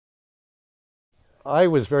I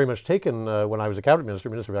was very much taken when I was a cabinet minister,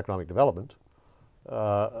 Minister of Economic Development,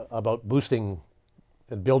 about boosting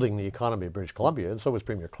and building the economy of British Columbia, and so was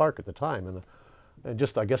Premier Clark at the time. And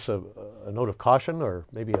just, I guess, a note of caution, or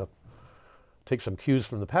maybe take some cues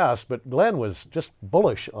from the past, but Glenn was just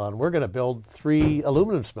bullish on, we're going to build 3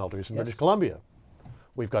 aluminum smelters in British Columbia.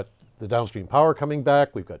 We've got the downstream power coming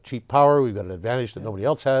back, we've got cheap power, we've got an advantage that nobody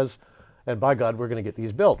else has, and by God, we're going to get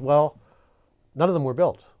these built. Well, none of them were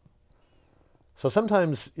built. So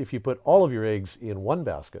sometimes if you put all of your eggs in one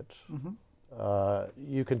basket,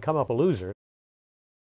 you can come up a loser.